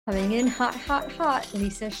Coming in hot, hot, hot,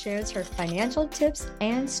 Lisa shares her financial tips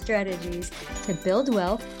and strategies to build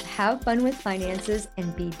wealth, have fun with finances,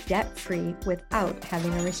 and be debt-free without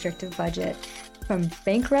having a restrictive budget. From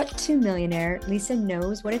bankrupt to millionaire, Lisa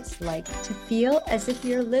knows what it's like to feel as if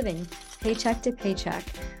you're living paycheck to paycheck.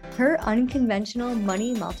 Her unconventional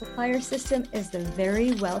money multiplier system is the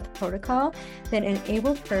very wealth protocol that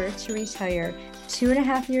enabled her to retire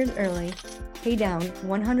 2.5 years early, pay down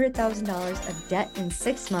 $100,000 of debt in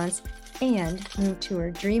 6 months, and move to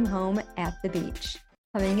her dream home at the beach.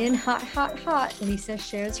 Coming in hot, hot, hot, Lisa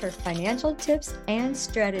shares her financial tips and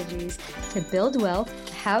strategies to build wealth,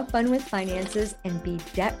 have fun with finances, and be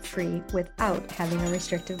debt-free without having a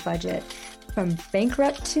restrictive budget. From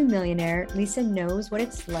bankrupt to millionaire, Lisa knows what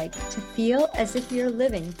it's like to feel as if you're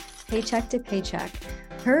living paycheck to paycheck.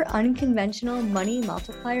 Her unconventional money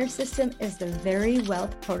multiplier system is the very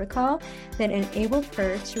wealth protocol that enabled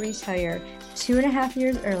her to retire 2.5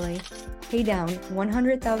 years early, pay down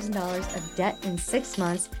 $100,000 of debt in 6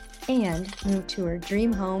 months, and move to her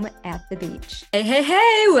dream home at the beach. Hey, hey,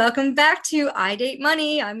 hey, welcome back to I Date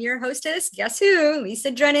Money. I'm your hostess, guess who?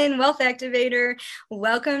 Lisa Drennan, Wealth Activator.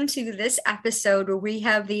 Welcome to this episode where we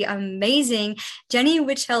have the amazing Jenny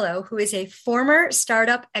Whichello, who is a former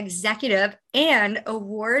startup executive and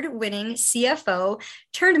award-winning CFO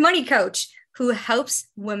turned money coach who helps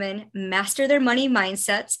women master their money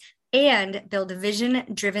mindsets and build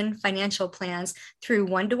vision-driven financial plans through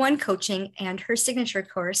one-to-one coaching and her signature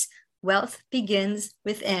course, Wealth Begins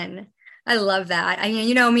Within. I love that. I mean,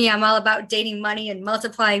 you know me, I'm all about dating money and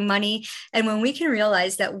multiplying money. And when we can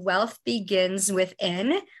realize that wealth begins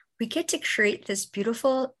within, we get to create this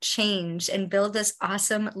beautiful change and build this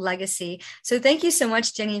awesome legacy. So thank you so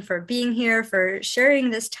much, Jenny, for being here, for sharing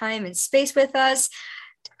this time and space with us.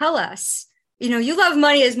 Tell us, you love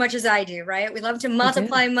money as much as I do, right? We love to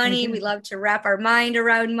multiply money. We love to wrap our mind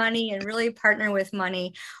around money and really partner with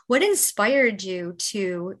money. What inspired you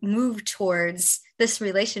to move towards this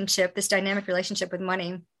relationship, this dynamic relationship with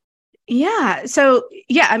money? I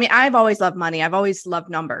mean, I've always loved money. I've always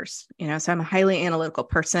loved numbers, so I'm a highly analytical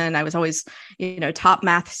person. I was always, top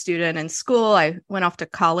math student in school. I went off to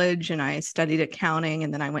college and I studied accounting,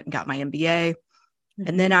 and then I went and got my MBA.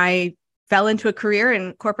 And then I fell into a career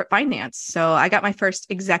in corporate finance. So I got my first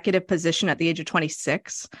executive position at the age of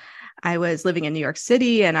 26. I was living in New York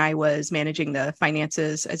City and I was managing the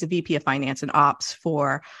finances as a VP of finance and ops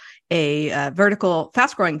for a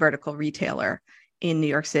fast-growing vertical retailer in New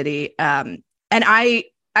York City. And I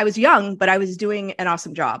was young, but I was doing an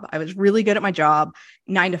awesome job. I was really good at my job,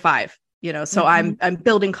 9 to 5, so I'm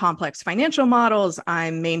building complex financial models.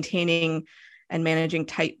 I'm maintaining and managing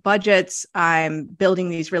tight budgets. I'm building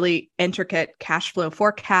these really intricate cash flow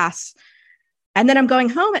forecasts. And then I'm going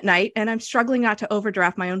home at night and I'm struggling not to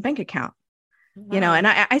overdraft my own bank account. Wow. And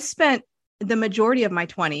I spent the majority of my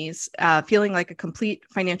 20s feeling like a complete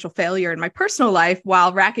financial failure in my personal life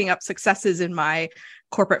while racking up successes in my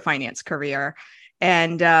corporate finance career.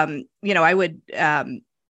 And, I would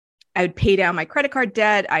pay down my credit card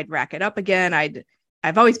debt. I'd rack it up again.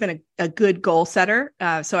 I've always been a good goal setter.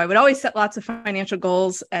 So I would always set lots of financial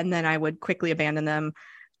goals and then I would quickly abandon them.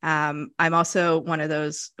 I'm also one of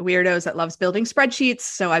those weirdos that loves building spreadsheets.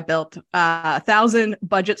 So I built 1,000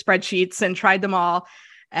 budget spreadsheets and tried them all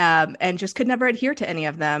and just could never adhere to any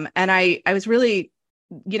of them. And I was really,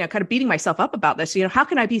 kind of beating myself up about this. How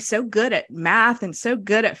can I be so good at math and so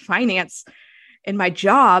good at finance in my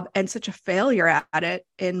job and such a failure at it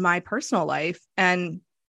in my personal life? And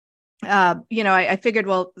I figured,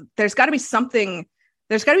 well, there's got to be some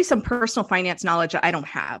personal finance knowledge that I don't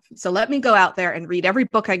have. So let me go out there and read every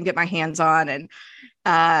book I can get my hands on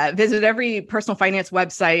and visit every personal finance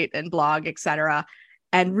website and blog, et cetera.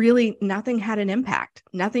 And really nothing had an impact.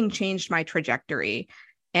 Nothing changed my trajectory.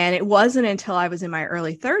 And it wasn't until I was in my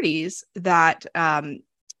early 30s that,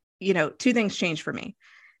 two things changed for me.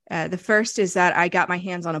 The first is that I got my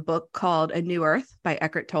hands on a book called A New Earth by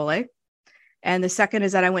Eckhart Tolle. And the second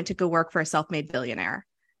is that I went to go work for a self-made billionaire.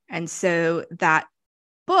 And so that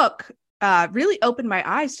book really opened my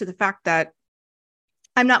eyes to the fact that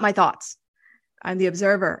I'm not my thoughts. I'm the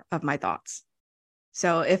observer of my thoughts.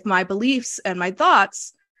 So if my beliefs and my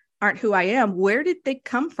thoughts aren't who I am, where did they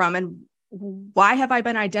come from? And why have I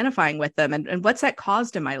been identifying with them? And what's that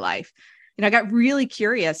caused in my life? I got really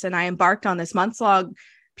curious and I embarked on this months-long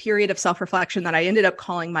period of self-reflection that I ended up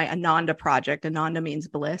calling my Ananda project. Ananda means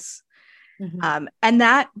bliss. And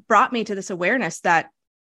that brought me to this awareness that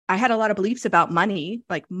I had a lot of beliefs about money,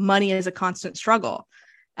 like money is a constant struggle.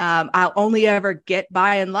 I'll only ever get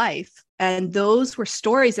by in life. And those were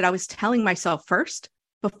stories that I was telling myself first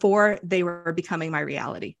before they were becoming my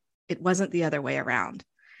reality. It wasn't the other way around.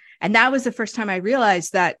 And that was the first time I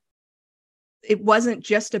realized that it wasn't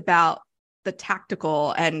just about the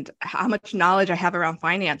tactical and how much knowledge I have around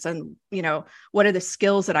finance and, what are the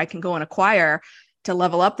skills that I can go and acquire to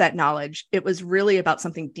level up that knowledge. It was really about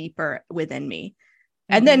something deeper within me.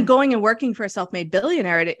 And then going and working for a self-made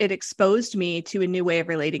billionaire, it exposed me to a new way of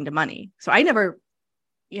relating to money. So I never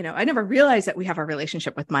realized that we have a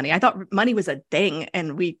relationship with money. I thought money was a thing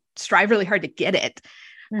and we strive really hard to get it.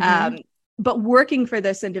 But working for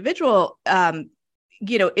this individual,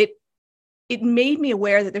 it made me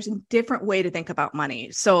aware that there's a different way to think about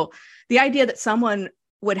money. So the idea that someone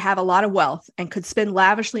would have a lot of wealth and could spend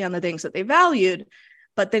lavishly on the things that they valued,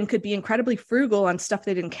 but then could be incredibly frugal on stuff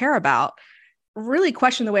they didn't care about, really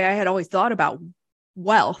questioned the way I had always thought about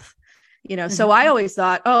wealth. So I always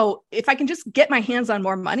thought, oh, if I can just get my hands on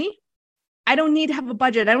more money, I don't need to have a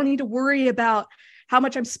budget. I don't need to worry about how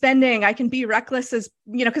much I'm spending. I can be reckless as,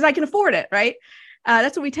 because I can afford it, right?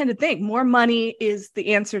 That's what we tend to think. More money is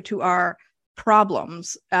the answer to our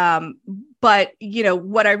problems. But,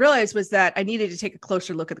 what I realized was that I needed to take a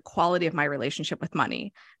closer look at the quality of my relationship with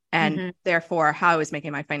money and therefore how I was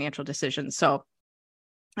making my financial decisions.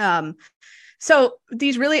 So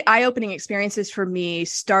these really eye-opening experiences for me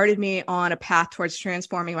started me on a path towards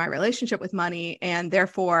transforming my relationship with money and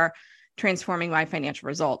therefore transforming my financial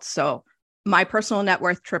results. So my personal net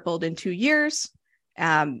worth tripled in 2 years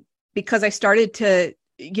because I started to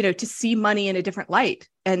see money in a different light.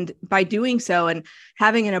 And by doing so and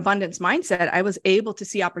having an abundance mindset, I was able to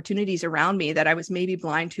see opportunities around me that I was maybe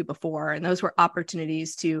blind to before. And those were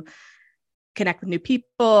opportunities to connect with new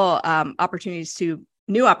people,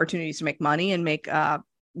 new opportunities to make money and make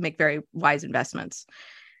very wise investments.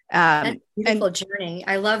 That's a beautiful journey.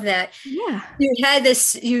 I love that. Yeah. You had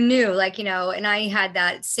this, you knew, and I had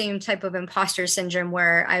that same type of imposter syndrome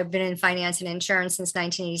where I've been in finance and insurance since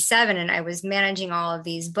 1987. And I was managing all of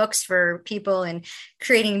these books for people and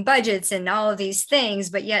creating budgets and all of these things.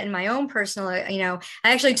 But yet in my own personal, I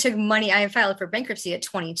actually took money. I filed for bankruptcy at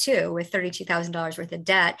 22 with $32,000 worth of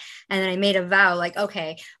debt. And then I made a vow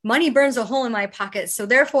okay, money burns a hole in my pocket. So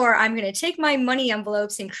therefore I'm going to take my money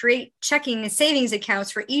envelopes and create checking and savings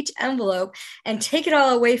accounts for each envelope and take it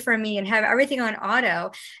all away from me and have everything on auto.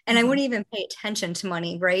 And I wouldn't even pay attention to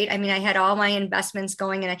money, right? I mean, I had all my investments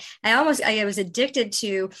going and I was addicted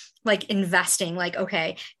to investing,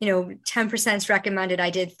 okay, 10% is recommended. I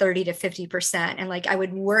did 30 to 50%. And I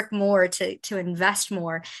would work more to invest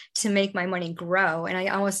more to make my money grow. And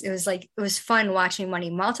it was fun watching money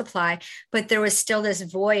multiply, but there was still this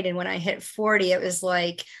void. And when I hit 40, it was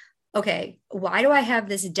okay, why do I have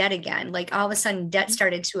this debt again? All of a sudden debt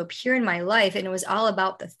started to appear in my life and it was all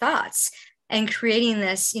about the thoughts and creating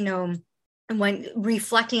this, when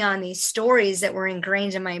reflecting on these stories that were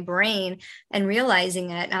ingrained in my brain and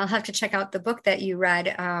realizing it. And I'll have to check out the book that you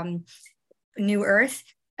read, New Earth.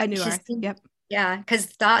 A New Earth. Yep. Yeah, because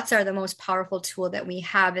thoughts are the most powerful tool that we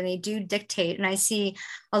have and they do dictate. And I see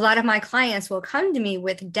a lot of my clients will come to me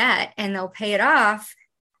with debt and they'll pay it off.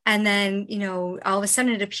 And then, all of a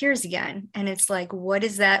sudden it appears again. And it's what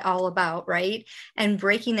is that all about? Right. And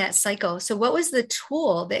breaking that cycle. So what was the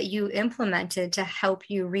tool that you implemented to help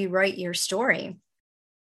you rewrite your story?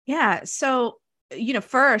 Yeah. So,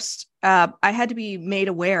 first, I had to be made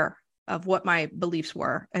aware of what my beliefs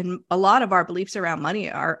were. And a lot of our beliefs around money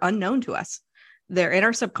are unknown to us. They're in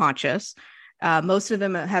our subconscious. Most of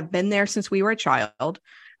them have been there since we were a child.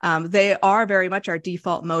 They are very much our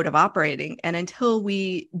default mode of operating. And until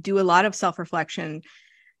we do a lot of self-reflection,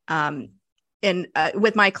 and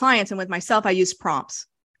with my clients and with myself, I use prompts,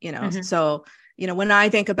 So, when I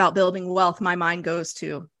think about building wealth, my mind goes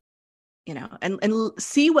to, and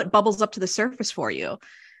see what bubbles up to the surface for you.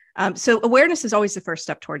 So awareness is always the first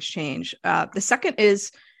step towards change. The second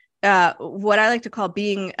is what I like to call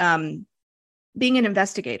being an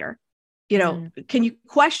investigator. Can you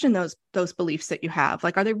question those beliefs that you have?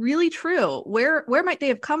 Are they really true? Where might they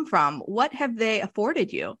have come from? What have they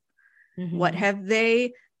afforded you? What have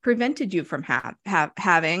they prevented you from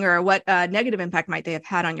having, or what negative impact might they have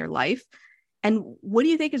had on your life? And what do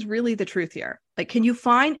you think is really the truth here? Can you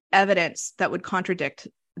find evidence that would contradict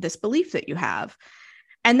this belief that you have?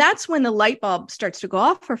 And that's when the light bulb starts to go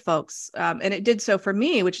off for folks. And it did so for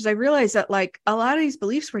me, which is I realized that a lot of these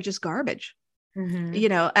beliefs were just garbage.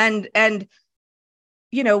 And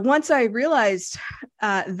once I realized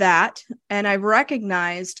that, and I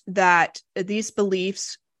recognized that these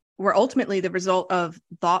beliefs were ultimately the result of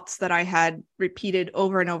thoughts that I had repeated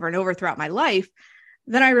over and over and over throughout my life,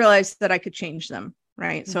 then I realized that I could change them,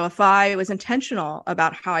 right? So if I was intentional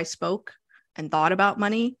about how I spoke and thought about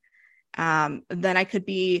money, then I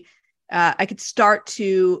could start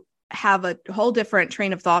to have a whole different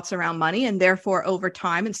train of thoughts around money, and therefore over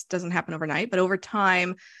time, it doesn't happen overnight, but over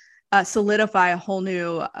time, solidify a whole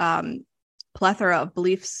new plethora of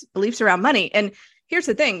beliefs around money. And here's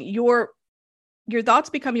the thing: your thoughts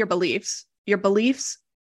become your beliefs. Your beliefs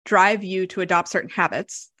drive you to adopt certain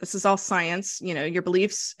habits. This is all science. Your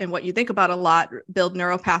beliefs and what you think about a lot build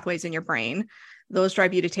neural pathways in your brain. Those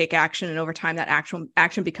drive you to take action, and over time, that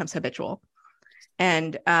action becomes habitual,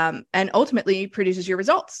 and ultimately produces your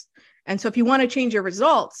results. And so, if you want to change your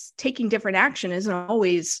results, taking different action isn't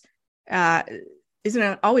always going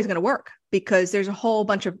to work, because there's a whole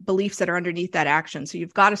bunch of beliefs that are underneath that action. So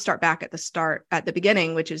you've got to start back at the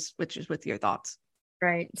beginning, which is with your thoughts.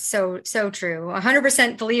 Right. So true.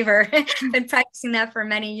 100% believer. Been practicing that for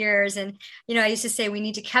many years. And, I used to say we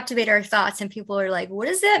need to captivate our thoughts, and people are like, what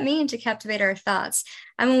does that mean to captivate our thoughts?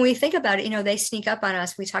 And when we think about it, they sneak up on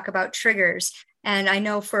us. We talk about triggers. And I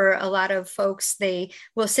know for a lot of folks, they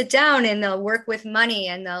will sit down and they'll work with money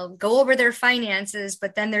and they'll go over their finances.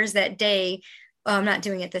 But then there's that day, oh, I'm not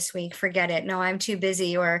doing it this week. Forget it. No, I'm too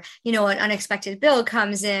busy. Or, an unexpected bill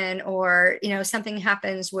comes in, or, something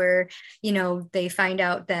happens where, they find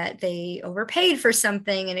out that they overpaid for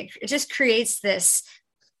something. And it just creates this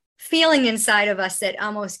feeling inside of us that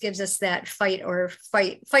almost gives us that fight or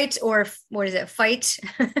what is it? Fight,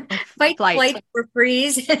 flight, or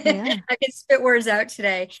freeze. Yeah. I can spit words out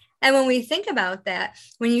today. And when we think about that,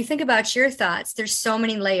 when you think about your thoughts, there's so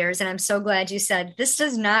many layers. And I'm so glad you said this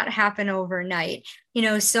does not happen overnight.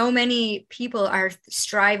 So many people are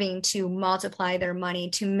striving to multiply their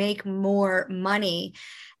money, to make more money.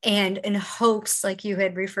 And in hopes, like you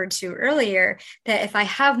had referred to earlier, that if I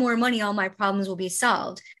have more money, all my problems will be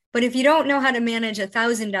solved. But if you don't know how to manage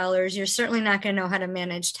 $1,000, you're certainly not going to know how to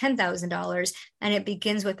manage $10,000. And it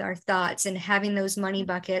begins with our thoughts and having those money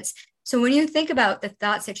buckets. So when you think about the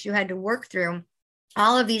thoughts that you had to work through,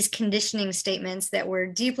 all of these conditioning statements that were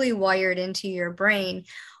deeply wired into your brain,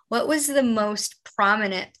 what was the most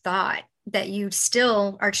prominent thought that you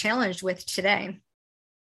still are challenged with today?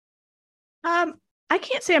 I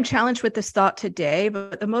can't say I'm challenged with this thought today,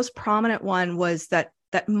 but the most prominent one was that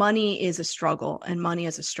money is a struggle and money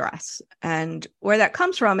is a stress. And where that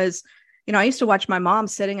comes from is, I used to watch my mom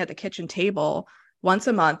sitting at the kitchen table once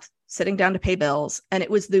a month, sitting down to pay bills. And it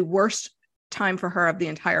was the worst time for her of the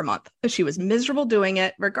entire month. She was miserable doing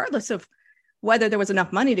it, regardless of whether there was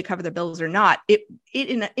enough money to cover the bills or not. It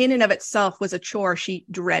in and of itself was a chore she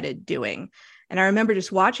dreaded doing. And I remember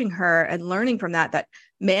just watching her and learning from that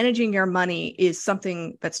managing your money is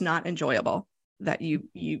something that's not enjoyable, that you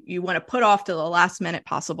want to put off to the last minute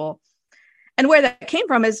possible. And where that came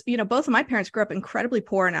from is, both of my parents grew up incredibly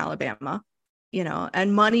poor in Alabama, and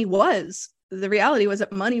the reality was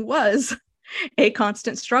that money was a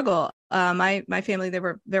constant struggle. My family, they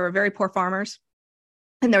were very poor farmers,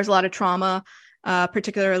 and there was a lot of trauma,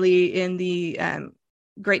 particularly in the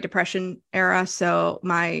Great Depression era. So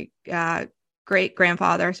my great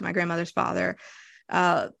grandfather, so my grandmother's father,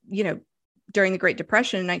 during the Great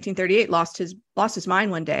Depression in 1938, lost his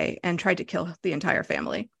mind one day and tried to kill the entire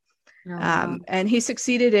family. Oh, wow. And he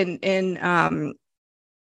succeeded in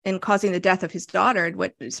causing the death of his daughter,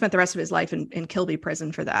 and spent the rest of his life in Kilby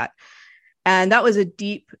prison for that. And that was a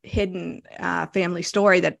deep, hidden family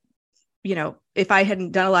story that, if I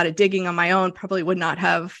hadn't done a lot of digging on my own, probably would not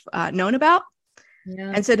have known about.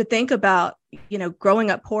 Yeah. And so to think about,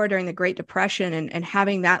 growing up poor during the Great Depression and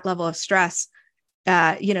having that level of stress,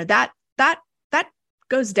 that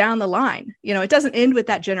goes down the line. It doesn't end with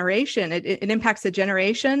that generation. It impacts the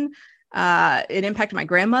generation. It impacted my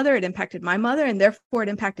grandmother. It impacted my mother, and therefore it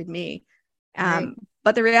impacted me. Right.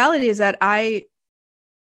 But the reality is that I'm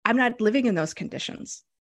not living in those conditions,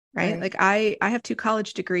 right? Like I have 2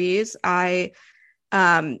 college degrees. I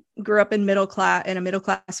grew up in a middle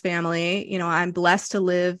class family. I'm blessed to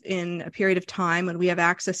live in a period of time when we have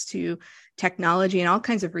access to technology and all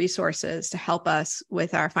kinds of resources to help us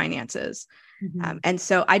with our finances. Mm-hmm. And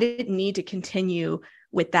so I didn't need to continue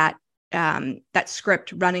with that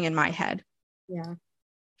script running in my head. Yeah.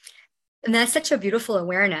 And that's such a beautiful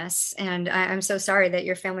awareness. And I'm so sorry that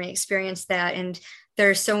your family experienced that. And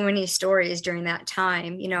there's so many stories during that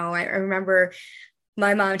time. I remember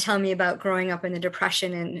my mom telling me about growing up in the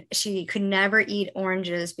Depression, and she could never eat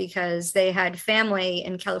oranges because they had family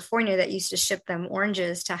in California that used to ship them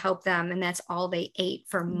oranges to help them. And that's all they ate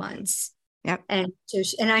for months. Yep. And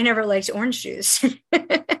I never liked orange juice.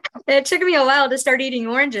 It took me a while to start eating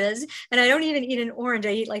oranges, and I don't even eat an orange.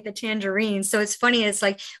 I eat like the tangerines. So it's funny. It's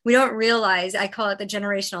like, we don't realize, I call it the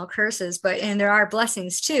generational curses, and there are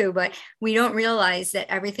blessings too, but we don't realize that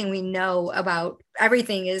everything we know about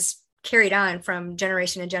everything is carried on from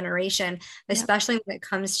generation to generation, especially when it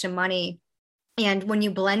comes to money. And when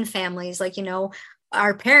you blend families, like,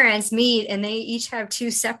 our parents meet and they each have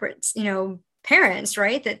two separate, parents,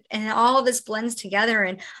 right? That, and all of this blends together,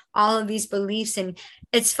 and all of these beliefs. And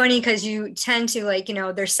it's funny because you tend to, like,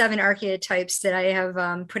 there's 7 archetypes that I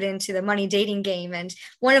have put into the money dating game. And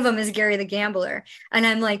one of them is Gary the gambler. And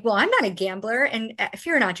I'm like, well, I'm not a gambler. And if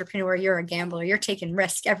you're an entrepreneur, you're a gambler, you're taking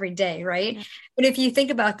risk every day. Right. Yeah. But if you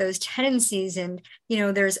think about those tendencies, and,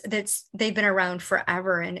 they've been around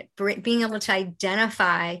forever, and being able to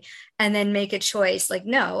identify and then make a choice, like,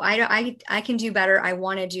 no, I can do better. I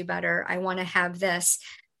want to do better. I want to have this.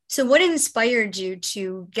 So what inspired you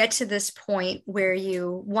to get to this point where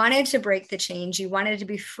you wanted to break the chains, you wanted to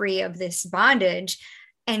be free of this bondage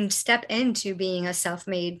and step into being a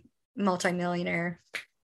self-made multimillionaire?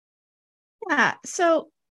 Yeah. So,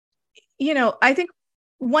 I think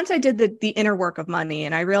once I did the inner work of money,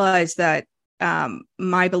 and I realized that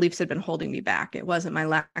my beliefs had been holding me back. It wasn't my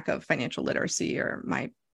lack of financial literacy or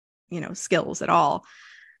my, skills at all.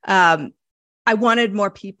 I wanted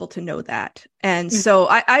more people to know that. And so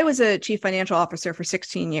I was a chief financial officer for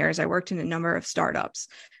 16 years. I worked in a number of startups.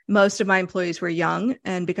 Most of my employees were young.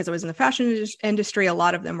 And because I was in the fashion industry, a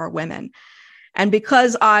lot of them were women. And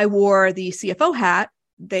because I wore the CFO hat,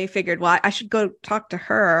 they figured, well, I should go talk to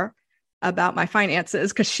her about my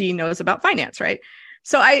finances because she knows about finance, right?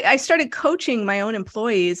 So I started coaching my own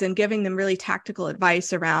employees and giving them really tactical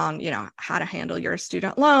advice around, how to handle your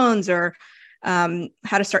student loans, or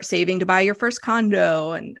how to start saving to buy your first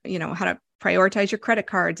condo, and, how to prioritize your credit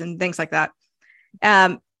cards and things like that.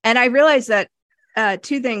 And I realized that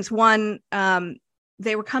 2 things. One,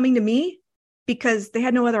 they were coming to me because they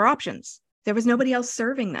had no other options. There was nobody else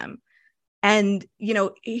serving them. And,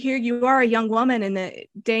 here you are, a young woman in the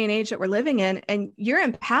day and age that we're living in, and you're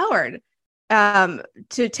empowered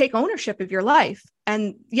to take ownership of your life.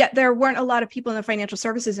 And yet there weren't a lot of people in the financial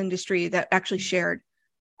services industry that actually shared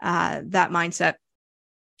that mindset.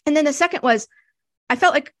 And then the second was, I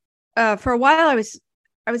felt like for a while I was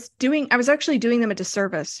actually doing them a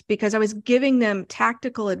disservice, because I was giving them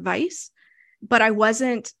tactical advice, but I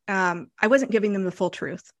wasn't giving them the full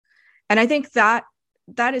truth. And I think that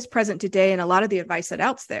is present today in a lot of the advice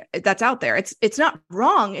that's out there. It's not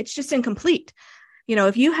wrong. It's just incomplete.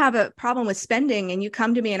 If you have a problem with spending and you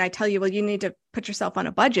come to me and I tell you, well, you need to put yourself on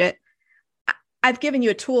a budget, I've given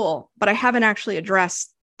you a tool, but I haven't actually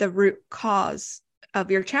addressed the root cause of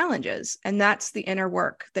your challenges. And that's the inner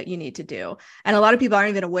work that you need to do. And a lot of people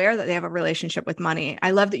aren't even aware that they have a relationship with money.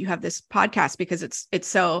 I love that you have this podcast because it's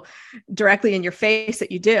so directly in your face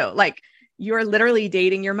that you do. Like, you're literally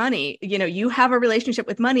dating your money. You have a relationship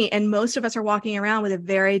with money, and most of us are walking around with a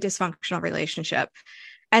very dysfunctional relationship.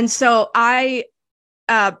 And so I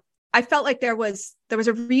felt like there was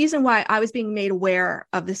a reason why I was being made aware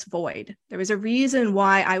of this void. There was a reason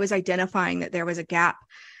why I was identifying that there was a gap.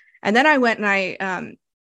 And then I went and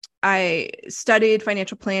I studied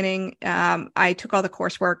financial planning. I took all the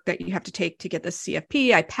coursework that you have to take to get the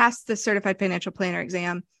CFP. I passed the certified financial planner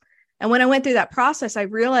exam. And when I went through that process, I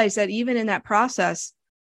realized that even in that process,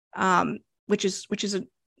 which is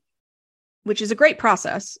a great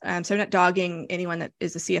process. So I'm not dogging anyone that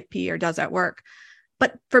is a CFP or does that work.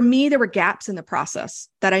 But for me, there were gaps in the process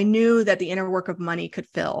that I knew that the inner work of money could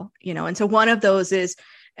fill, And so one of those is,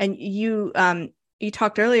 and you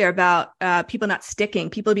talked earlier about people not sticking,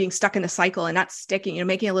 people being stuck in the cycle and not sticking,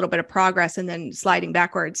 making a little bit of progress and then sliding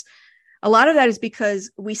backwards. A lot of that is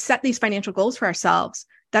because we set these financial goals for ourselves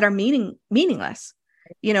that are meaningless.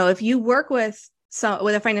 If you work with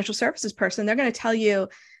a financial services person, they're going to tell you,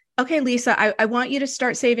 okay, Lisa, I want you to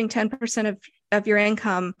start saving 10% of your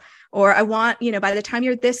income, or I want, by the time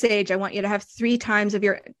you're this age, I want you to have 3 times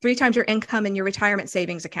your income in your retirement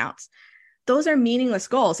savings accounts. Those are meaningless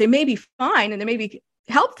goals. They may be fine and they may be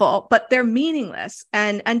helpful, but they're meaningless.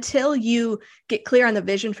 And until you get clear on the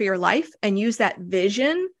vision for your life and use that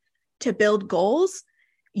vision to build goals,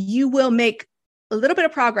 you will make a little bit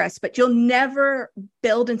of progress, but you'll never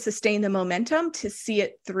build and sustain the momentum to see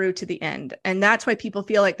it through to the end. And that's why people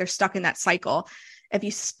feel like they're stuck in that cycle. If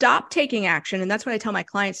you stop taking action, and that's what I tell my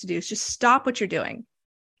clients to do, is just stop what you're doing.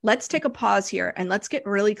 Let's take a pause here and let's get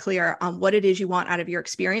really clear on what it is you want out of your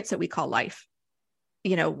experience that we call life.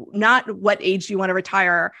 Not what age do you want to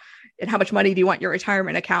retire and how much money do you want your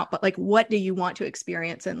retirement account, but like, what do you want to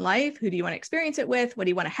experience in life? Who do you want to experience it with? What do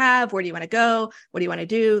you want to have? Where do you want to go? What do you want to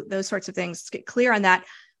do? Those sorts of things. Let's get clear on that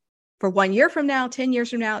for 1 year from now, 10 years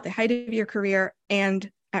from now, at the height of your career and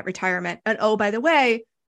at retirement. And oh, by the way,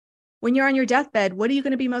 when you're on your deathbed, what are you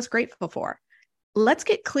going to be most grateful for? Let's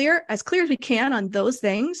get clear as we can on those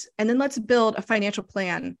things. And then let's build a financial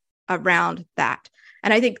plan around that.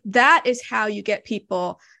 And I think that is how you get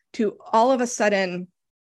people to all of a sudden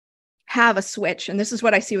have a switch. And this is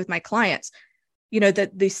what I see with my clients.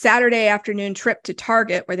 The Saturday afternoon trip to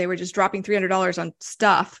Target where they were just dropping $300 on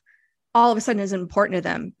stuff, all of a sudden is important to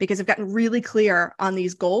them because they've gotten really clear on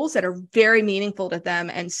these goals that are very meaningful to them.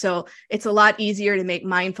 And so it's a lot easier to make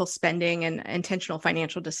mindful spending and intentional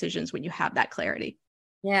financial decisions when you have that clarity.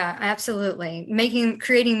 Yeah, absolutely.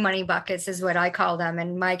 Creating money buckets is what I call them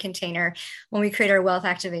in my container. When we create our wealth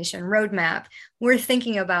activation roadmap, we're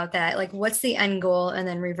thinking about that. Like, what's the end goal? And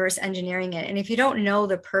then reverse engineering it. And if you don't know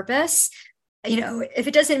the purpose, if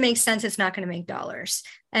it doesn't make sense, it's not going to make dollars.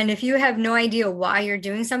 And if you have no idea why you're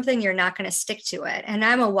doing something, you're not going to stick to it. And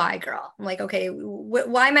I'm a why girl. I'm like, okay,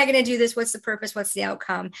 why am I going to do this? What's the purpose? What's the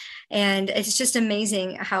outcome? And it's just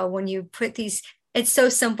amazing how when you put these, it's so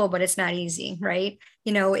simple, but it's not easy, right?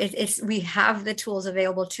 We have the tools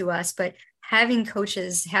available to us, but having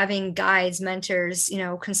coaches, having guides, mentors,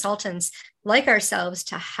 consultants like ourselves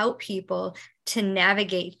to help people to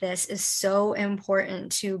navigate this is so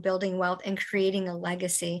important to building wealth and creating a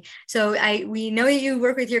legacy. So we know you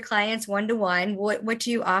work with your clients one-to-one. What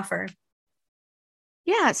do you offer?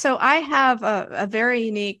 Yeah, so I have a very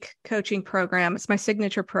unique coaching program. It's my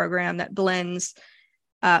signature program that blends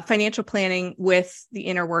financial planning with the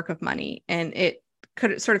inner work of money. And it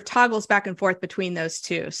sort of toggles back and forth between those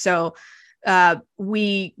two. So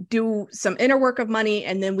we do some inner work of money,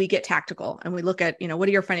 and then we get tactical and we look at, what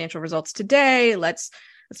are your financial results today? Let's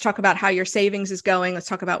talk about how your savings is going. Let's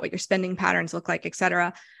talk about what your spending patterns look like, et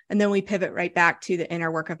cetera. And then we pivot right back to the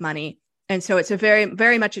inner work of money. And so it's a very,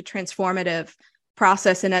 very much a transformative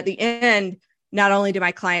process. And at the end, not only do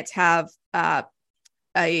my clients have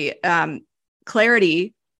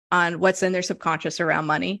clarity on what's in their subconscious around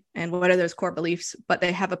money and what are those core beliefs, but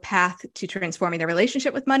they have a path to transforming their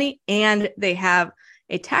relationship with money, and they have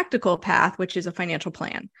a tactical path, which is a financial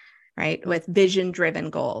plan, right? With vision-driven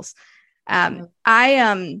goals. I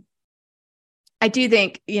do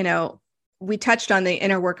think, we touched on the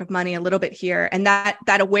inner work of money a little bit here, and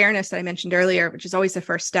that awareness that I mentioned earlier, which is always the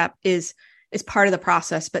first step, is part of the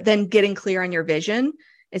process. But then getting clear on your vision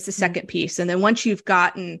is the second piece. And then once you've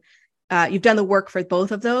done the work for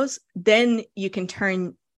both of those, then you can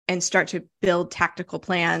turn and start to build tactical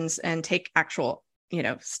plans and take actual,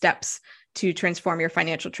 steps to transform your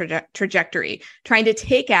financial trajectory. Trying to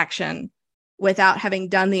take action without having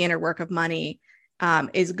done the inner work of money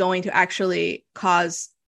is going to actually cause,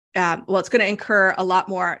 it's going to incur a lot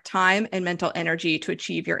more time and mental energy to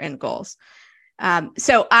achieve your end goals.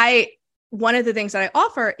 So one of the things that I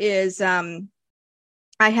offer is I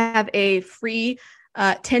have a free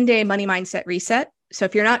 10-day money mindset reset. So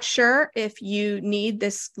if you're not sure if you need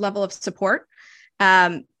this level of support,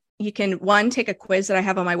 you can, take a quiz that I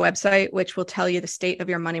have on my website, which will tell you the state of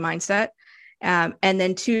your money mindset. And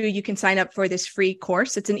then 2, you can sign up for this free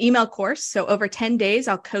course. It's an email course. So over 10 days,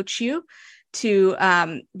 I'll coach you to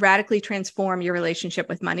radically transform your relationship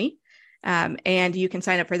with money. And you can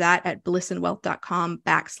sign up for that at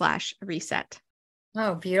blissandwealth.com/reset.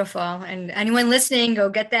 Oh, beautiful. And anyone listening, go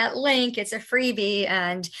get that link. It's a freebie.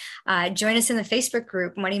 And join us in the Facebook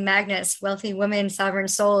group, Money Magnets, Wealthy Women, Sovereign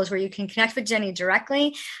Souls, where you can connect with Jenny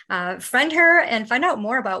directly, friend her, and find out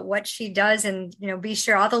more about what she does. And, be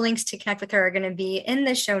sure all the links to connect with her are going to be in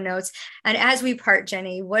the show notes. And as we part,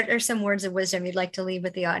 Jenny, what are some words of wisdom you'd like to leave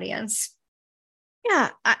with the audience?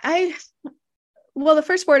 Yeah, the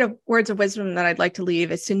first words of wisdom that I'd like to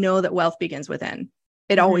leave is to know that wealth begins within.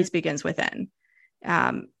 It always begins within.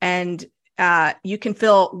 And you can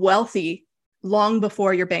feel wealthy long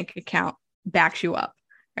before your bank account backs you up,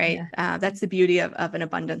 right? Yeah. That's the beauty of an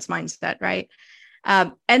abundance mindset, right?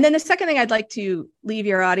 And then the second thing I'd like to leave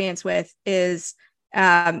your audience with is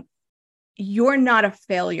you're not a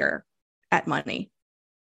failure at money.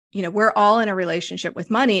 We're all in a relationship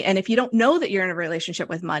with money. And if you don't know that you're in a relationship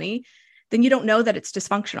with money, then you don't know that it's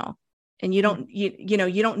dysfunctional. And you don't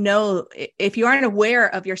know, if you aren't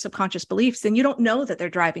aware of your subconscious beliefs, then you don't know that they're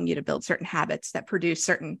driving you to build certain habits that produce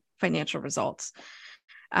certain financial results.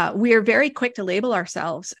 We are very quick to label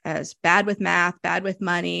ourselves as bad with math, bad with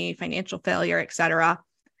money, financial failure, et cetera.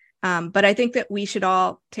 But I think that we should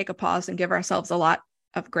all take a pause and give ourselves a lot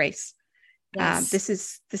of grace. Yes. This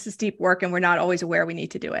is deep work, and we're not always aware we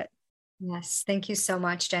need to do it. Yes. Thank you so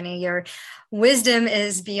much, Jenny. Your wisdom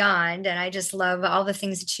is beyond, and I just love all the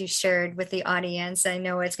things that you shared with the audience. I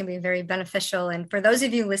know it's going to be very beneficial. And for those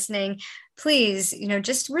of you listening, please,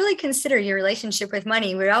 just really consider your relationship with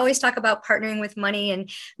money. We always talk about partnering with money and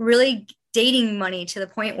really dating money to the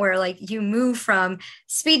point where like you move from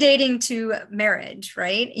speed dating to marriage,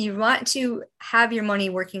 right? You want to have your money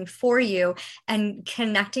working for you, and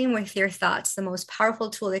connecting with your thoughts. The most powerful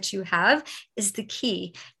tool that you have is the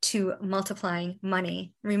key to multiplying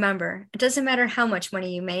money. Remember, it doesn't matter how much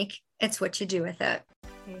money you make, it's what you do with it.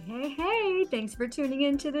 Hey, thanks for tuning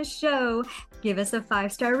into the show. Give us a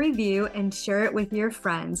 5-star review and share it with your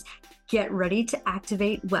friends. Get ready to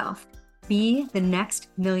activate wealth. Be the next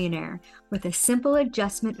millionaire. With a simple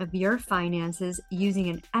adjustment of your finances using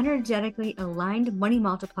an energetically aligned money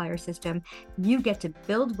multiplier system, you get to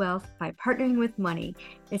build wealth by partnering with money.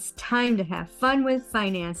 It's time to have fun with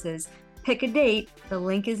finances. Pick a date, the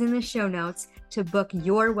link is in the show notes, to book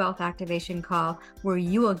your wealth activation call where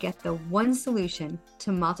you will get the one solution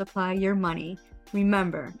to multiply your money.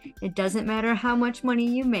 Remember, it doesn't matter how much money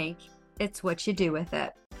you make, it's what you do with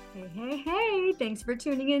it. Hey, thanks for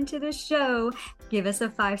tuning into the show. Give us a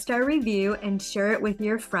 5-star review and share it with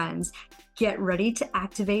your friends. Get ready to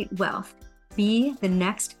activate wealth. Be the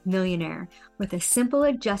next millionaire. With a simple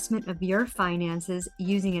adjustment of your finances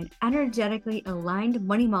using an energetically aligned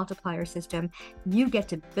money multiplier system, you get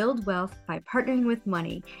to build wealth by partnering with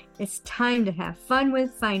money. It's time to have fun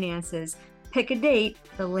with finances. Pick a date,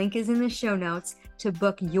 the link is in the show notes, to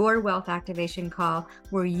book your wealth activation call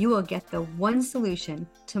where you will get the one solution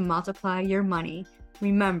to multiply your money.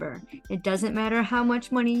 Remember, it doesn't matter how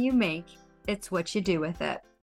much money you make, it's what you do with it.